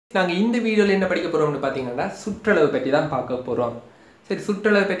நாங்கள் இந்த வீடியோவில் என்ன படிக்க போகிறோம்னு பார்த்தீங்கன்னா சுற்றளவு பற்றி தான் பார்க்க போகிறோம். சரி,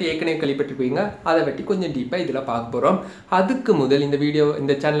 சுற்றளவு பற்றி ஏற்கனவே கேள்விப்பட்டிருப்பீங்க. அதை பற்றி கொஞ்சம் டீப்பாக இதில் பார்க்க போகிறோம். அதுக்கு முதல்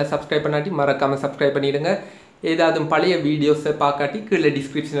இந்த சேனலை சப்ஸ்கிரைப் பண்ணாட்டி மறக்காமல் சப்ஸ்கிரைப் பண்ணிவிடுங்க. ஏதாவது பழைய வீடியோஸை பார்க்காட்டி கீழே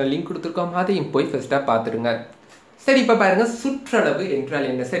டிஸ்கிரிப்ஷனில் லிங்க் கொடுத்துருக்கோம், அதையும் போய் ஃபஸ்ட்டாக பார்த்துடுங்க. சரி, இப்போ பாருங்கள் சுற்றளவு என்றால்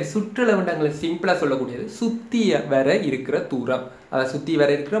என்ன? சரி, சுற்றளவுன்னு எங்களுக்கு சிம்பிளாக சொல்லக்கூடியது சுற்றி வர இருக்கிற தூரம். அதை சுற்றி வர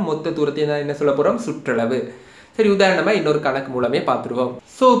இருக்கிற மொத்த தூரத்தை தான் என்ன சொல்ல போகிறோம்? சுற்றளவு. சரி, உதாரணமாக இன்னொரு கணக்கு மூலமே பார்த்துருவோம்.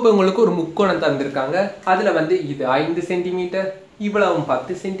 ஸோ இப்போ உங்களுக்கு ஒரு முக்கோணம் தந்திருக்காங்க. அதில் இது 5 சென்டிமீட்டர், இவ்வளவும்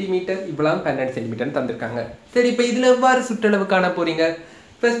 10 சென்டிமீட்டர், இவ்வளவும் 12 சென்டிமீட்டர் தந்திருக்காங்க. சரி, இப்போ இதில் எவ்வாறு சுற்றளவு காண போறீங்க?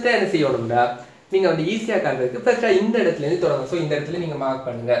 ஃபர்ஸ்ட்டாக என்ன செய்யணும்னா, நீங்கள் ஈஸியாக காண்றதுக்கு ஃபர்ஸ்ட்டாக இந்த இடத்துலேருந்து தொடங்க. ஸோ இந்த இடத்துல நீங்கள் மார்க்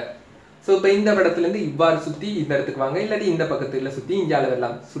பண்ணுங்க. ஸோ இப்போ இந்த இடத்துலேருந்து இவ்வாறு சுற்றி இந்த இடத்துக்கு வாங்க, இல்லாட்டி இந்த பக்கத்தில் சுற்றி இங்கே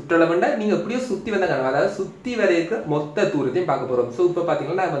வரலாம். சுற்றளவுண்டா நீங்கள் எப்படியோ சுற்றி வந்தால் காணும். அதாவது சுற்றி வர இருக்கிற மொத்த தூரத்தையும் பார்க்க போகிறோம். ஸோ இப்போ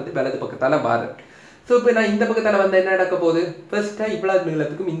பார்த்தீங்கன்னா நான் வலது பக்கத்தால் வரேன். ஸோ இப்போ நான் இந்த பக்கத்தால் வந்தால் என்ன நடக்க போகுது? ஃபர்ஸ்ட்டாக இவ்வளவு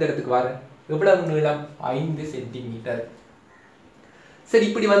நீளத்துக்கும் இந்த இடத்துக்கு வரேன். எவ்வளவு நீளம்? 5 சென்டிமீட்டர். சரி,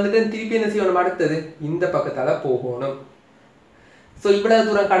 இப்படி வந்துட்டு திருப்பி என்ன செய்யணும்? அடுத்தது இந்த பக்கத்தால் போகணும். ஸோ இவ்வளவு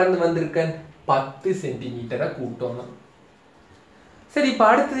தூரம் கடந்து வந்திருக்கேன், 10 சென்டிமீட்டரை கூட்டணும். சரி, இப்போ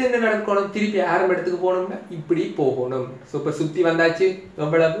அடுத்தது என்ன நடக்கணும்? திருப்பி ஆரம்ப இடத்துக்கு போகணும்னா இப்படி போகணும். ஸோ இப்போ சுற்றி வந்தாச்சு.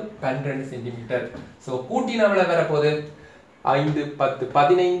 எவ்வளவு? 12 சென்டிமீட்டர். ஸோ கூட்டினா எவ்வளவு வரப்போகுது? 5, 10,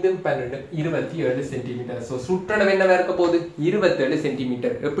 15, 12, 27 சென்டிமீட்டர். ஸோ சுற்றளவு என்ன இருக்க போகுது? 27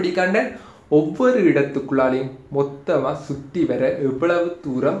 சென்டிமீட்டர். எப்படி கண்ட? ஒவ்வொரு இடத்துக்குள்ளாலையும் மொத்தமாக சுற்றி வர எவ்வளவு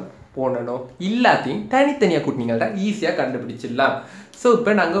தூரம் போனணும் எல்லாத்தையும் தனித்தனியாக கூட்டினீங்கன்னா ஈஸியாக கண்டுபிடிச்சிடலாம். ஸோ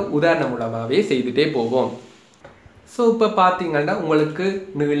இப்போ நாங்கள் உதாரணம் மூலமாகவே செய்துட்டே போவோம். ஸோ இப்போ பார்த்தீங்கன்னா உங்களுக்கு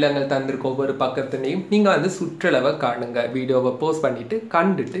நீளங்கள் தந்திருக்க ஒவ்வொரு பக்கத்துலையும் நீங்கள் சுற்றளவை காணுங்க. வீடியோவை போஸ்ட் பண்ணிவிட்டு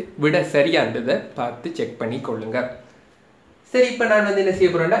கண்டுட்டு விட சரியானதை பார்த்து செக் பண்ணி கொள்ளுங்க. சரி, இப்போ நான் என்ன செய்ய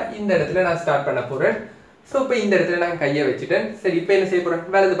போகிறேன்னா, இந்த இடத்துல நான் ஸ்டார்ட் பண்ண போகிறேன். ஸோ இப்போ இந்த இடத்துல நான் கையை வச்சுட்டேன். சரி, இப்போ என்ன செய்ய போகிறேன்?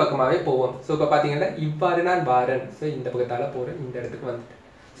 வலது பக்கமாகவே போவோம். ஸோ இப்போ பார்த்தீங்கன்னா இவ்வாறு நான் வாரன். ஸோ இந்த பக்கத்தால் போகிறேன், இந்த இடத்துக்கு வந்துட்டேன்.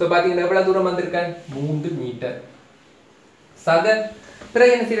 ஸோ பார்த்தீங்கன்னா எவ்வளோ தூரம் வந்திருக்கேன்? 3 மீட்டர். சக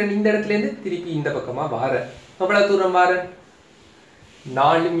பிறகு என்ன செய்யறேன்? இந்த இடத்துலேருந்து திருப்பி இந்த பக்கமாக வாரேன். எவ்வளோ தூரம் வாரன்?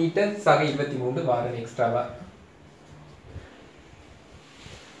 4 மீட்டர். சக 23 வாரன் எக்ஸ்ட்ராவா.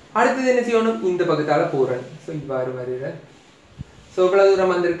 அடுத்தது என்ன செய்யணும்? இந்த பக்கத்தால் போகிறேன். ஸோ இவ்வாறு வருகிறேன். ஸோ எவ்வளோ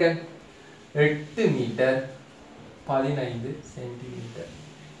தூரம் வந்திருக்கேன்? 8 மீட்டர் 15 சென்டிமீட்டர்.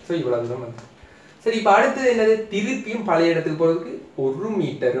 ஸோ இவ்வளோ தூரம் வந்து. சரி, இப்போ அடுத்தது என்னது? திருப்பியும் பழைய இடத்துக்கு போகிறதுக்கு 1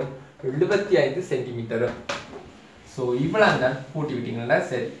 மீட்டரும் 75 சென்டிமீட்டரும். ஸோ இவ்வளோ தான் கூட்டி விட்டீங்கன்னா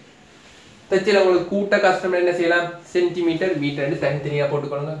சரி. தச்சில் உங்களுக்கு கூட்ட கஷ்டம் என்ன செய்யலாம்? சென்டிமீட்டர் மீட்டர் தனித்தனியாக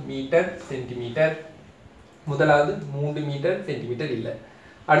போட்டுக்கொள்ளுங்க. Metre centimetre. முதலாவது 3 மீட்டர் சென்டிமீட்டர் இல்லை.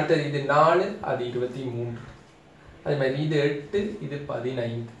 அடுத்தது இது 4, அது 23. அதே மாதிரி இது 8, இது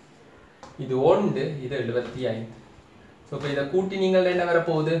 15, இது 1, இது 75. ஸோ இப்போ இதை கூட்டி நீங்கள் என்ன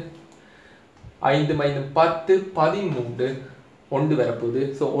வரப்போகுது? 5 மைனஸ் 10 13 1 வரப்போகுது.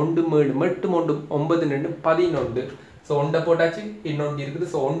 ஸோ 1 7 மட்டும் 1 9 2 11. ஸோ 1 போட்டாச்சு, இன்னொன்று இருக்குது.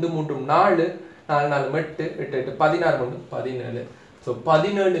 ஸோ 1 3 4 4 4 8 8 8 16 1 17. So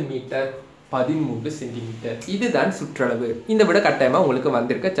 17 metre 13 centimetre. இதுதான் சுற்றளவு. இந்த விட கட்டாயமாக உங்களுக்கு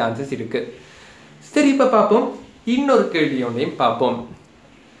வந்திருக்க சான்சஸ் இருக்கு. சரி, இப்போ பார்ப்போம். இன்னொரு கேள்வியோடையும் பார்ப்போம்.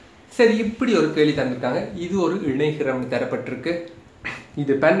 சரி, இப்படி ஒரு கேள்வி தந்திருக்காங்க. இது ஒரு இணைகரம் தரப்பட்டிருக்கு.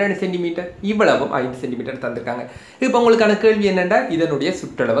 இது 12 சென்டிமீட்டர், இவ்வளவும் 5 சென்டிமீட்டர் தந்திருக்காங்க. இப்போ உங்களுக்கான கேள்வி என்னென்னா, இதனுடைய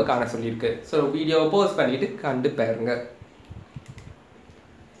சுற்றளவை காண சொல்லியிருக்கு. ஸோ வீடியோவை போஸ்ட் பண்ணிட்டு கண்டு பாருங்க.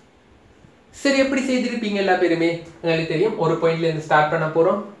 சரி, எப்படி செய்திருப்பீங்க எல்லா பேருமே? எங்களுக்கு தெரியும் ஒரு பாயிண்ட்லேருந்து ஸ்டார்ட் பண்ண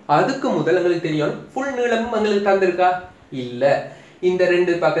போகிறோம். அதுக்கு முதல் எங்களுக்கு தெரியும் ஃபுல் நீளமும் எங்களுக்கு தந்திருக்கா? இல்லை, இந்த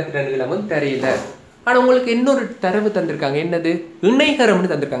 2 பக்கத்து நீளமும் தெரியல. ஆனால் உங்களுக்கு இன்னொரு தரவு தந்திருக்காங்க. என்னது?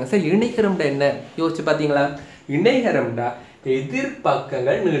 இணைகரம்னு தந்திருக்காங்க. சரி, இணைகரம்டா என்ன யோசிச்சு பார்த்தீங்களா? இணைகரம்டா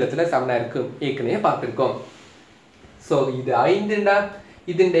எதிர்பக்கங்கள் நீளத்தில் சமனா இருக்கும். ஏற்கனவே பார்த்துருக்கோம். ஸோ இது 5டா,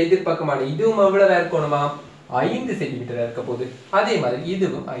 இதுண்ட எதிர்பக்கமான இதுவும் எவ்வளவு இருக்கணுமா? 5 சென்டிமீட்டர் இருக்க போகுது. அதே மாதிரி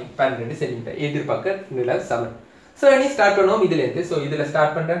இதுவும் 12 சென்டிமீட்டர் எதிர்பக்க நீளம் சமன். ஸோ இனி ஸ்டார்ட் பண்ணுவோம் இதுலேருந்து. ஸோ இதில்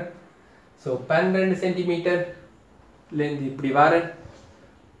ஸ்டார்ட் பண்ணுறேன். ஸோ 12 சென்டிமீட்டர்லேருந்து இப்படி வரேன்.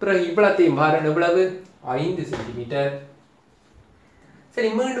 அப்புறம் இவ்வளோத்தையும் வாரன். எவ்வளவு? 5 சென்டிமீட்டர். சரி,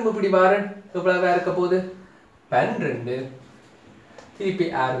 மீண்டும் இப்படி வாரன். எவ்வளவு இருக்க போகுது? 12. திருப்பி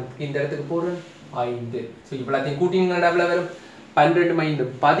இந்த இடத்துக்கு போகிறேன் 5. ஸோ இவ்வளோத்தையும் கூட்டிங்கன்னா எவ்வளோ வரும்? 12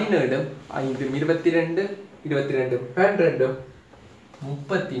 மைனஸ் 17 5 22 22 12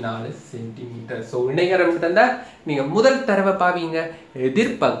 34 சென்டிமீட்டர். ஸோ இணைகரம் தந்தால் நீங்கள் முதல் தரவை பாவீங்க.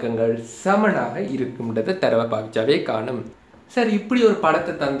 எதிர்பக்கங்கள் சமனாக இருக்கும்ன்றதை தரவை பாவிச்சாவே காணும். சரி, இப்படி ஒரு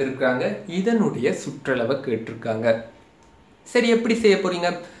படத்தை தந்திருக்காங்க. இதனுடைய சுற்றளவை கேட்டிருக்காங்க. சரி, எப்படி செய்ய போறீங்க?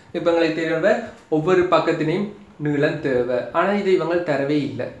 இப்போ உங்களுக்கு தெரியும் ஒவ்வொரு பக்கத்திலையும் நீளம் தேவை. ஆனால் இதை இவங்க தரவே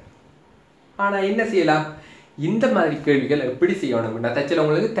இல்லை. ஆனால் என்ன செய்யலாம், இந்த மாதிரி கேள்விகள் எப்படி செய்யணும்னா தச்சில்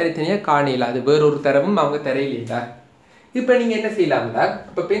உங்களுக்கு தனித்தனியாக காணல, அது வேறொரு தரவும் அவங்க தரையில்லை. இப்போ நீங்கள் என்ன செய்யலாம்டா,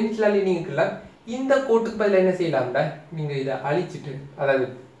 இப்போ பென்சிலாலே நீங்கள்லாம் இந்த கோட்டுக்கு பதில் என்ன செய்யலாம்டா, நீங்கள் இதை அழிச்சிட்டு, அதாவது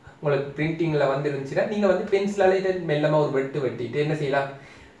உங்களுக்கு பிரிண்டிங்கில் வந்துருந்துச்சுன்னா நீங்கள் வந்து பென்சிலாலே இதை மெல்லமாக ஒரு வெட்டிட்டு என்ன செய்யலாம்,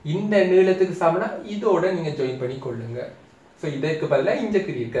 இந்த நீளத்துக்கு சமனா இதோட நீங்கள் ஜாயின் பண்ணி கொள்ளுங்க. ஸோ இதற்கு பதிலாக இந்த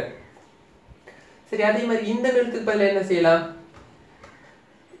கிரியிருக்க. சரி, அதே மாதிரி இந்த நீளத்துக்கு பதிலாக என்ன செய்யலாம்,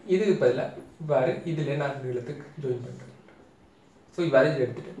 இதுக்கு பதிலாக இவ்வாறு இதில் நான் நீளத்துக்கு ஜாயின் பண்ணுறேன். ஸோ இவ்வாறு இதை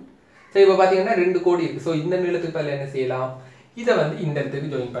எடுத்துட்டேன். சரி, இப்போ பார்த்தீங்கன்னா 2 கோடு இருக்குது. ஸோ இந்த நீளத்துக்கு பதிலாக என்ன செய்யலாம், இதை வந்து இந்த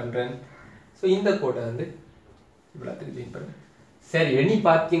இடத்துக்கு ஜாயின் பண்ணுறேன். ஸோ இந்த கோடை வந்து இவ்வளோத்துக்கு ஜாயின் பண்ணுறேன். சரி, எண்ணி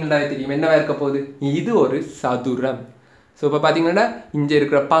பார்த்தீங்கன்னா தெரியும் என்னவா இருக்க போகுது, இது ஒரு சதுரம். ஸோ இப்போ பார்த்தீங்கன்னா இங்கே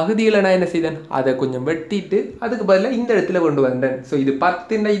இருக்கிற பகுதியில் நான் என்ன செய்தேன், அதை கொஞ்சம் வெட்டிட்டு அதுக்கு பதிலாக இந்த இடத்துல கொண்டு வந்தேன். ஸோ இது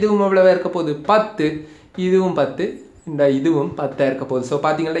 10, இதுவும் எவ்வளவா இருக்க போகுது 10, இதுவும் 10, இந்த இதுவும் 10 இருக்க போகுது. ஸோ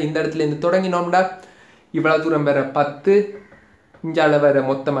பார்த்தீங்கன்னா இந்த இடத்துல இருந்து தொடங்கினோம்டா இவ்வளோ தூரம் வேற 10, இஞ்சால வேற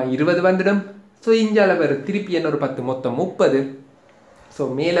மொத்தமாக 20 வந்துடும். ஸோ இஞ்சால வேற திருப்பி இன்னொரு 10, மொத்தம் 30. ஸோ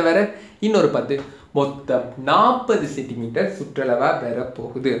மேலே வேற இன்னொரு 10, மொத்தம் 40 சென்டிமீட்டர் சுற்றளவாக வர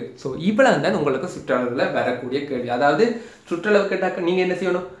போகுது. ஸோ இவ்வளோ தான் உங்களுக்கு சுற்றளவில் வரக்கூடிய கேள்வி. அதாவது சுற்றளவு கேட்டாக்க நீங்கள் என்ன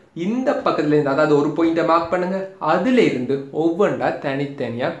செய்யணும், இந்த பக்கத்துல இருந்து, அதாவது ஒரு பாயிண்ட்டை மார்க் பண்ணுங்க, அதுல இருந்து ஒவ்வொன்றா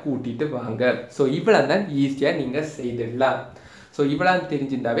தனித்தனியாக கூட்டிட்டு வாங்க. ஸோ இவ்வளோ தான் ஈஸியாக நீங்கள் செய்திடலாம். ஸோ இவ்வளோ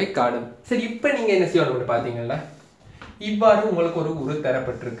தெரிஞ்சிருந்தாவே காணும். சரி, இப்போ நீங்கள் என்ன செய்யணும்னு பார்த்தீங்கன்னா இவ்வாறு உங்களுக்கு ஒரு உரு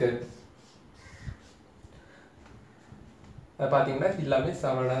தரப்பட்டிருக்கு. பார்த்தீங்கன்னா எல்லாமே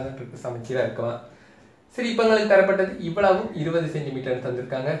சமனாக இருக்கு, சமச்சீராக இருக்கலாம். சரி, இப்போ உங்களுக்கு தரப்பட்டது இவ்வளவும் 20 சென்டிமீட்டர்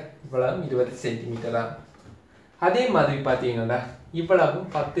தந்திருக்காங்க, இவ்வளவும் 20 சென்டிமீட்டரா. அதே மாதிரி பார்த்தீங்கன்னா இவ்வளவும்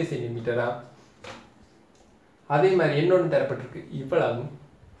 10 சென்டிமீட்டரா. அதே மாதிரி இன்னொன்று தரப்பட்டிருக்கு, இவ்வளவும்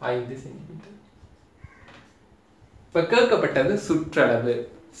 5 சென்டிமீட்டர். இப்போ கேட்கப்பட்டது சுற்றளவு.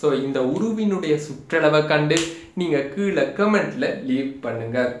 ஸோ இந்த உருவினுடைய சுற்றளவை கண்டு நீங்கள் கீழே கமெண்ட்ல லீவ்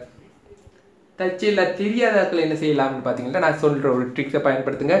பண்ணுங்க. தச்சில் தெரியாதாக்கள் என்ன செய்யலாம்னு பார்த்தீங்கன்னா நான் சொல்கிற ஒரு ட்ரிக்ஸை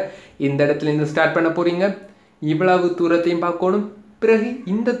பயன்படுத்துங்க. இந்த இடத்துல இருந்து ஸ்டார்ட் பண்ண போகிறீங்க, இவ்வளவு தூரத்தையும் பார்க்கணும். பிறகு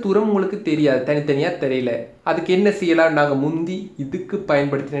இந்த தூரம் உங்களுக்கு தெரியாது, தனித்தனியாக தெரியல, அதுக்கு என்ன செய்யலாம், நாங்கள் முந்தி இதுக்கு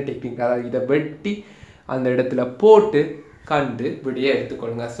பயன்படுத்தின டெக்னிக், அதாவது இதை வெட்டி அந்த இடத்துல போட்டு கண்டு விடையை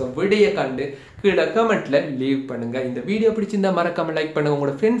எடுத்துக்கொள்ளுங்க. ஸோ விடையை கண்டு கீழே கமெண்ட்டில் லீவ் பண்ணுங்கள். இந்த வீடியோ பிடிச்சிருந்தா மறக்காமல் லைக் பண்ணுங்கள்.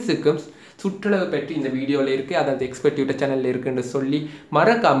 உங்களோட ஃப்ரெண்ட்ஸுக்கும் சுற்றளவு பற்றி இந்த வீடியோவில் இருக்குது, அதாவது எக்ஸ்பர்ட் டியூட்டர் சேனலில் இருக்குன்னு சொல்லி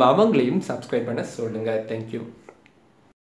மறக்காமல் அவங்களையும் சப்ஸ்கிரைப் பண்ண சொல்லுங்கள். தேங்க்யூ.